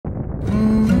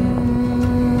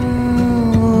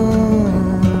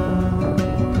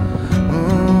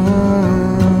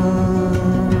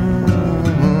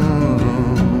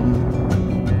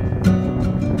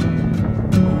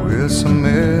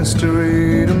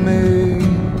me,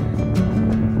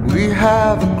 we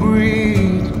have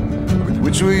agreed, with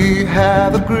which we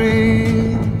have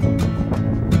agreed.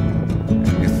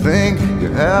 You think you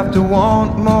have to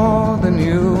want more than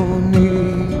you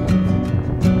need.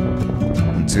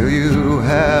 Until you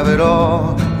have it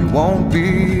all, you won't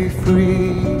be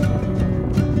free.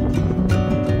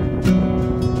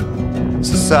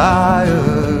 Society,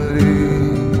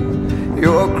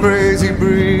 you're a crazy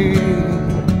breed.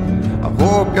 I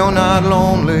hope you're not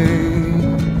lonely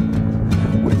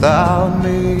without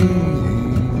me.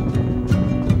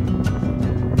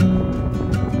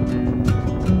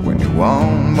 When you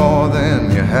want more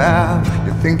than you have,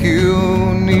 you think you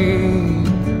need.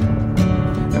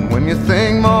 And when you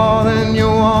think more than you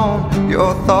want,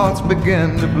 your thoughts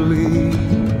begin to bleed.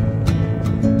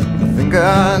 I think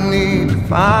I need to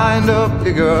find a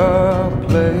bigger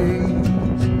place.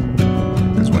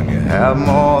 'Cause when you have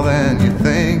more than you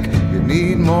think, you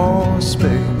need more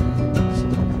space.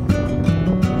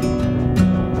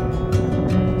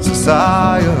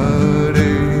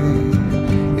 Society,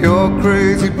 you're a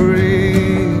crazy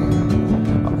breed.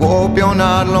 I hope you're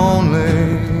not lonely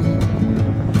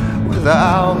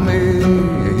without me.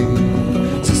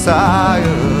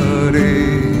 Society,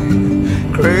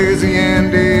 crazy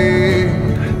indeed.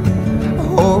 I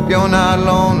hope you're not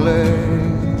lonely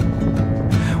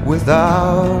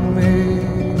without me.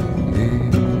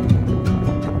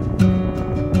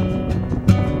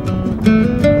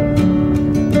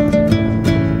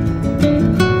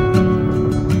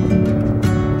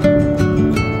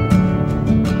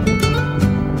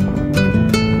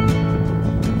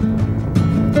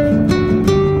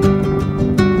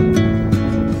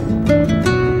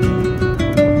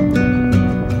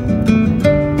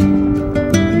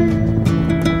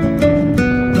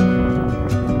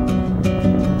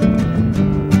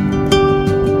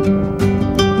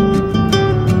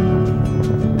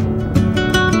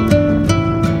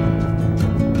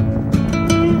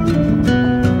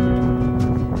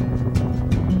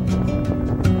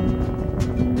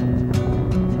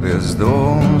 There's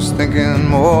those thinking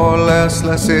more or less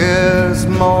is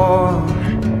more.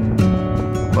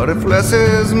 But if less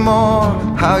is more,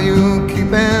 how you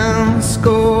keeping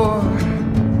score?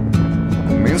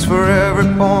 It means for every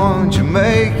point you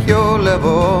make, your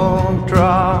level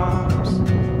drops.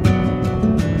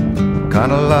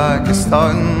 Kinda like you're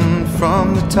starting from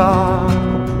the top,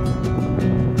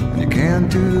 and you can't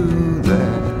do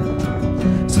that.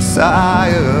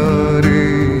 Society,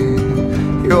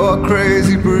 you're a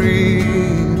crazy breed.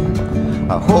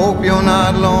 I hope you're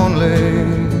not lonely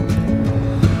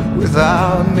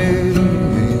without me.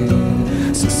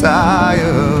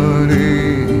 Society,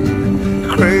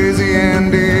 crazy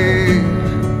indeed.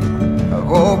 I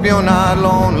hope you're not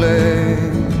lonely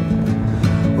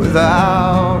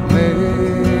without me.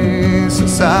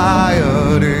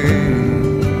 Society,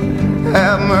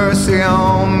 have mercy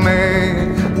on me.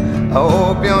 I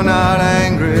hope you're not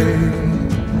angry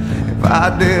if I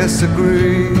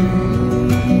disagree.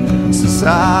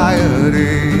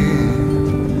 Society,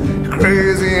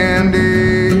 crazy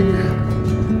indeed.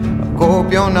 I hope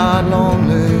you're not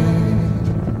lonely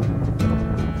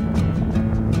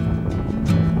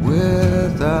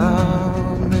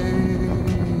without me.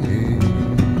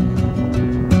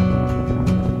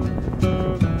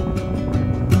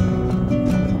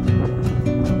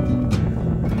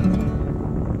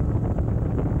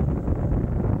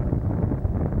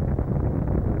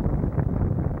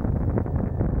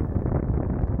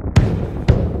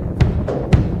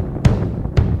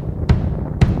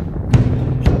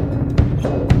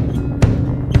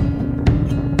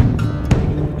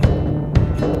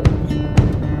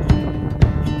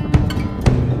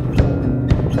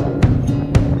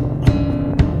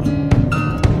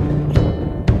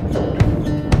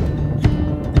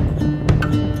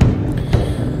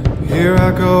 Here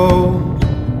I go,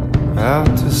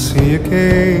 out to sea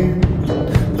again.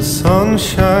 The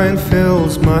sunshine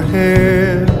fills my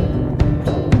hair,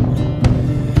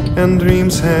 and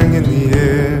dreams hang in the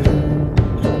air.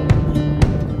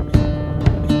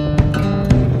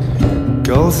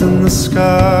 Gulls in the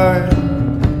sky,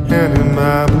 and in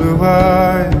my blue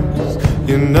eyes,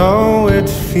 you know it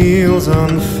feels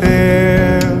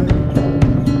unfair.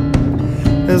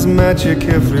 There's magic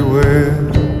everywhere.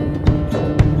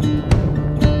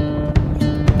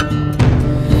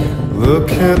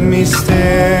 Look at me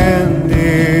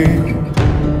standing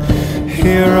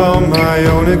here on my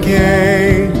own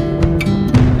again,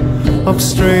 up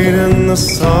straight in the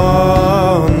sunshine.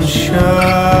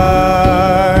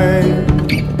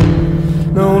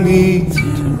 No need to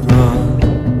run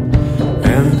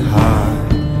and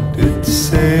hide.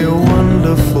 It's a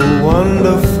wonderful,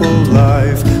 wonderful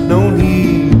life.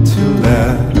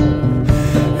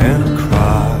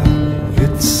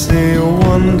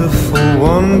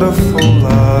 wonderful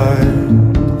life.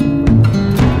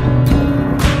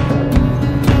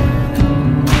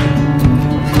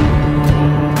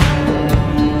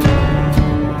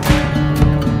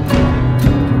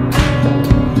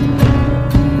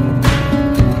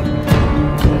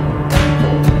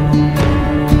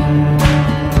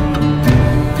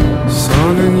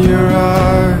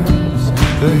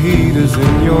 The heat is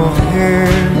in your hair.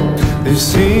 They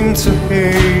seem to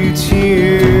hate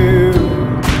you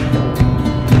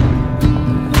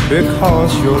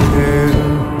because you're there.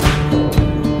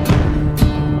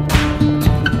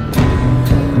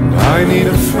 I need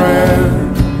a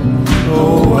friend,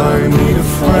 oh I need a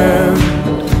friend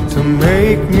to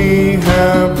make me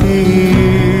happy,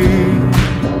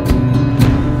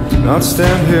 not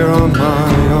stand here on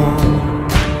my own.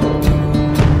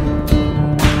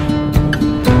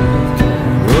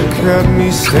 Look at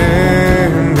me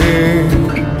standing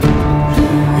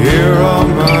here on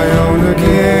my own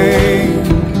again,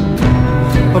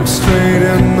 up straight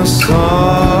in the sunshine.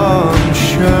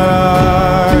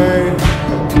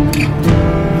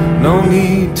 No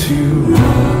need to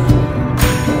run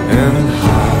and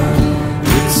hide.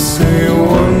 It's a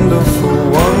wonderful,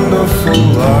 wonderful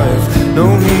life. No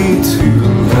need to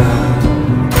laugh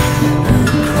and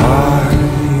cry.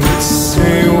 It's a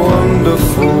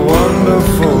wonderful,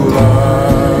 wonderful life.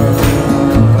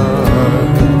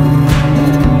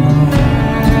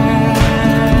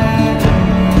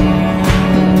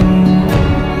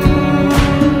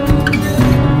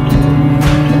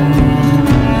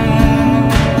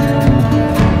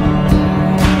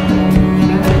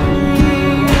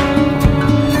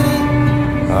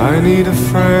 I need a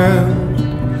friend,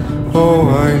 oh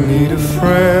I need a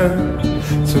friend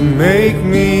to make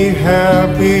me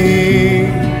happy,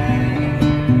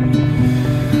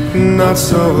 not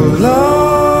so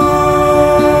alone.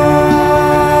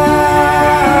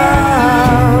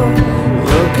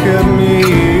 Look at me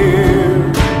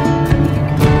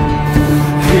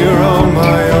here on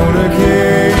my own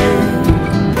again,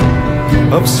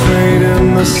 up straight in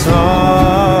the sunshine.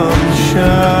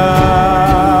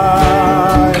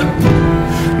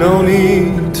 No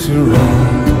need to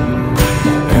run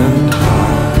and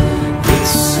hide.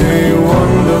 It's a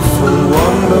wonderful,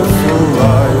 wonderful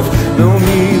life. No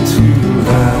need to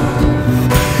laugh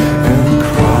and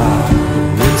cry.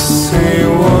 It's a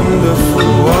wonderful,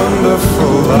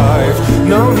 wonderful life.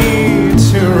 No need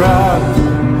to run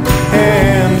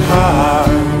and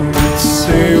hide. It's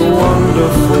a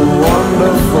wonderful,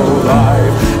 wonderful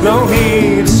life. No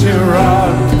need